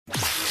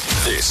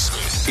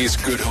This is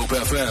Good Hope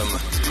FM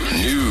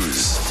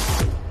News.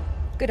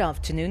 Good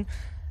afternoon.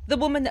 The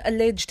woman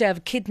alleged to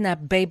have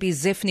kidnapped baby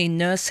Zephany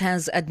Nurse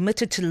has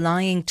admitted to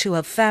lying to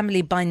her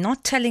family by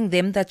not telling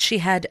them that she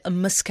had a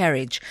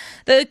miscarriage.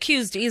 The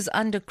accused is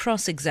under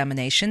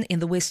cross-examination in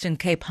the Western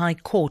Cape High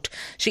Court.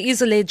 She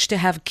is alleged to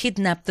have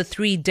kidnapped the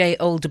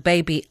 3-day-old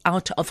baby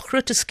out of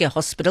Grooteske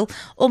Hospital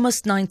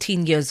almost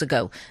 19 years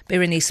ago.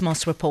 Berenice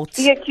Moss reports.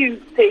 The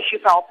accused says she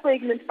fell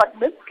pregnant but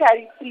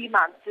miscarried 3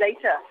 months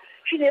later.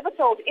 She never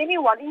told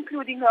anyone,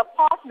 including her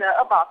partner,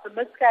 about the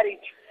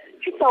miscarriage.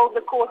 She told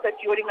the court that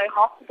during a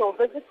hospital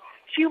visit,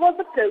 she was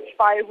approached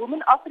by a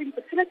woman offering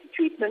fertility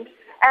treatment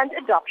and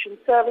adoption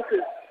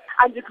services.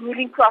 Under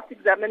grueling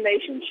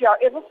cross-examination, she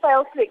however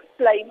failed to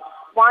explain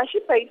why she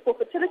paid for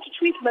fertility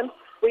treatment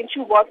when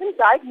she wasn't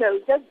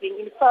diagnosed as being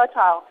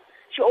infertile.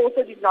 She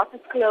also did not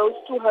disclose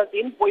to her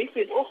then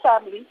boyfriend or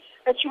family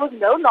that she was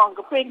no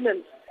longer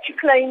pregnant. She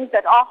claims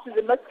that after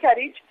the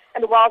miscarriage,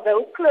 and while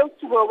those close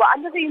to her were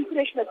under the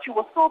impression that she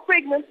was still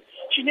pregnant,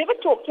 she never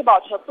talked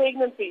about her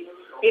pregnancy.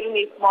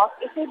 Berenice Moss,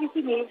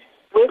 SABC News,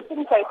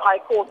 Western Cape High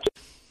Court.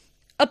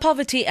 A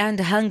poverty and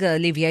hunger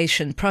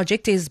alleviation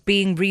project is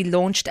being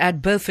relaunched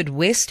at Beaufort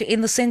West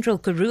in the Central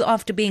Karoo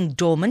after being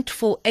dormant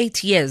for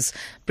 8 years.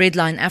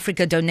 Breadline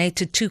Africa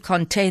donated 2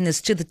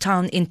 containers to the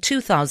town in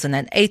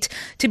 2008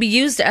 to be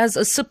used as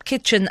a soup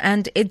kitchen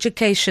and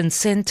education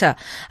centre.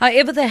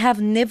 However, they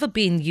have never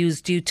been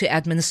used due to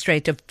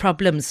administrative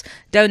problems.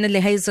 Donor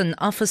Liaison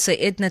Officer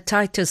Edna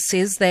Titus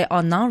says they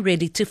are now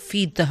ready to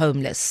feed the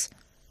homeless.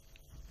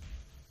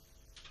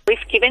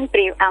 We've given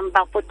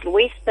Beaufort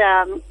West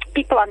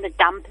people on the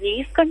dump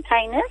these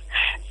containers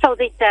so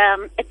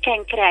that it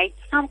can create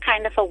some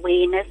kind of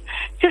awareness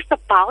just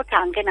about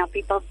hunger and how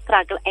people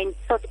struggle. And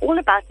so it's all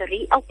about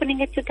reopening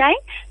it today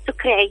to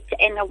create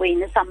an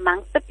awareness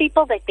amongst the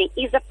people that there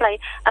is a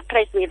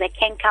place where they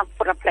can come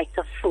for a plate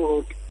of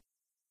food.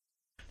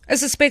 A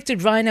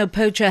suspected rhino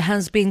poacher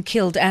has been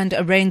killed and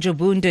a ranger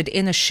wounded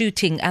in a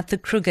shooting at the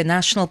Kruger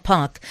National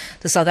Park.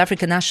 The South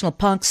African National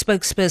Park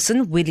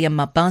spokesperson, William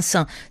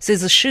Mabasa,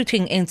 says the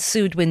shooting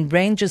ensued when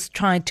rangers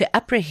tried to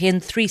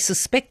apprehend 3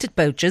 suspected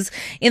poachers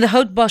in the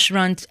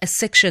Houtbosrand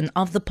section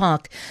of the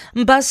park.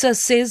 Mabasa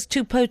says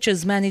 2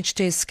 poachers managed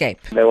to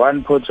escape. The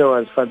one poacher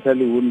was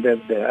fatally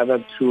wounded. The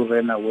other 2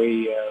 ran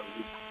away.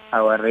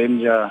 Our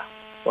ranger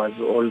was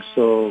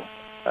also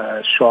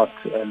shot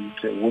and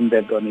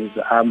wounded on his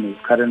arm. He's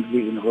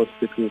currently in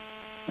hospital.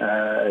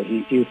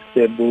 He is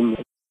stable.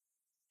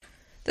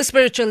 The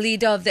spiritual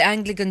leader of the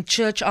Anglican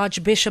Church,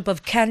 Archbishop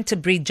of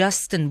Canterbury,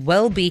 Justin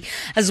Welby,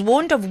 has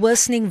warned of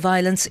worsening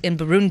violence in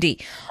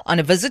Burundi. On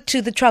a visit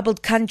to the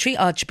troubled country,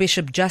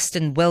 Archbishop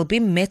Justin Welby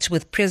met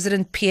with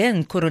President Pierre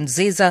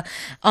Nkurunziza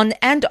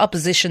and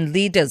opposition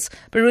leaders.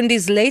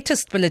 Burundi's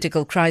latest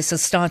political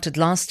crisis started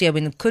last year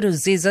when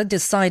Nkurunziza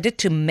decided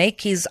to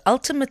make his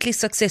ultimately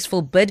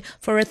successful bid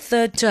for a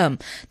 3rd term.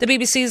 The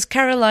BBC's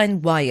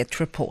Caroline Wyatt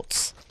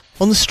reports.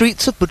 On the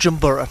streets of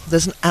Bujumbura,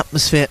 there's an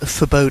atmosphere of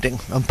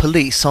foreboding and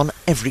police on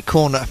every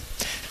corner.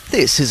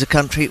 This is a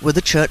country where the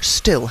church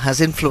still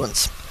has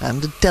influence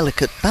and a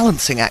delicate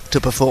balancing act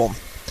to perform.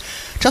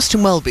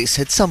 Justin Welby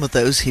said some of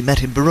those he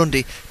met in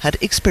Burundi had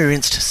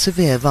experienced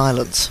severe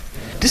violence.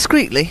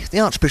 Discreetly, the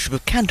Archbishop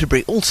of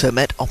Canterbury also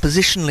met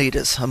opposition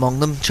leaders, among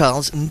them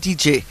Charles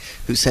Ndije,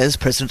 who says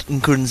President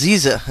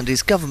Nkurunziza and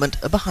his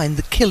government are behind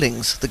the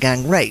killings, the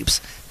gang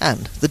rapes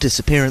and the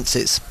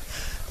disappearances.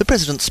 The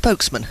president's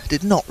spokesman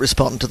did not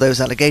respond to those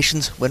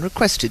allegations when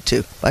requested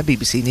to by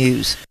BBC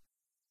News.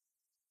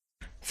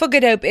 For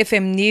Good Hope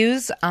FM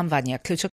News, I'm Vanya Kluchuk.